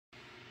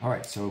All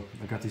right, so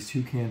I got these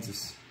 2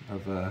 cans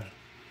of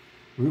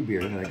root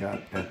beer that I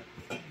got at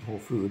Whole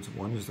Foods.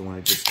 One is the one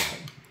I just got.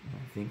 And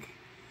I think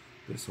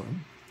this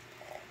one,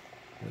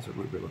 that's what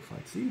root beer looks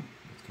like. See,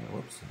 it's kind of,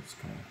 whoops, it's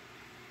kind of,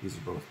 these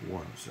are both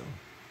warm, so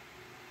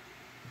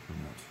come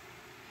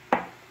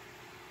out.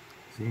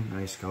 See,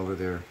 nice color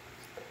there.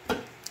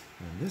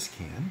 And this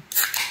can,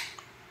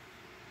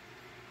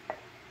 you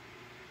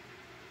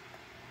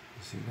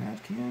see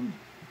that can?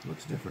 It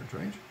looks different,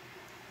 right?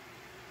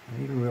 I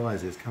didn't even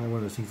realize it's kind of one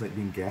of those things like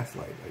being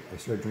gaslight. I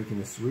started drinking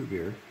this root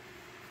beer,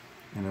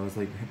 and I was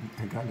like,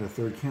 I got to the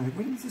 3rd can, like,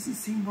 wait, this doesn't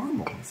seem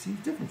normal. It seems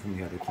different from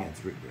the other cans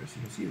of root beer. So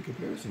you can see the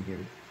comparison here.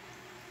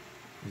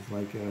 It's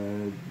like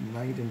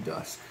night and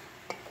dusk.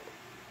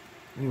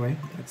 Anyway,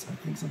 I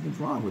think something's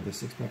wrong with the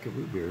 6-pack of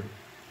root beer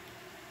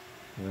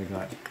that I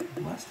got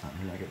last time.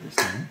 Here I got this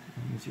time.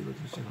 Let me see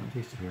what this is. I'll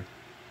taste it here.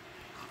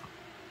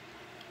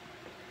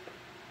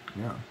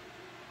 Yeah.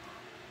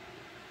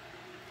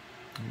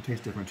 It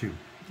tastes different too.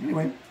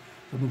 Anyway,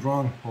 something's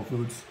wrong, Whole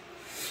Foods.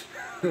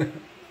 I'm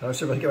not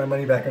sure if I get my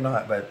money back or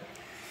not, but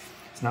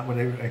it's not what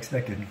I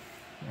expected.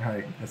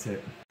 Alright, that's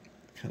it.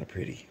 Kind of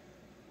pretty.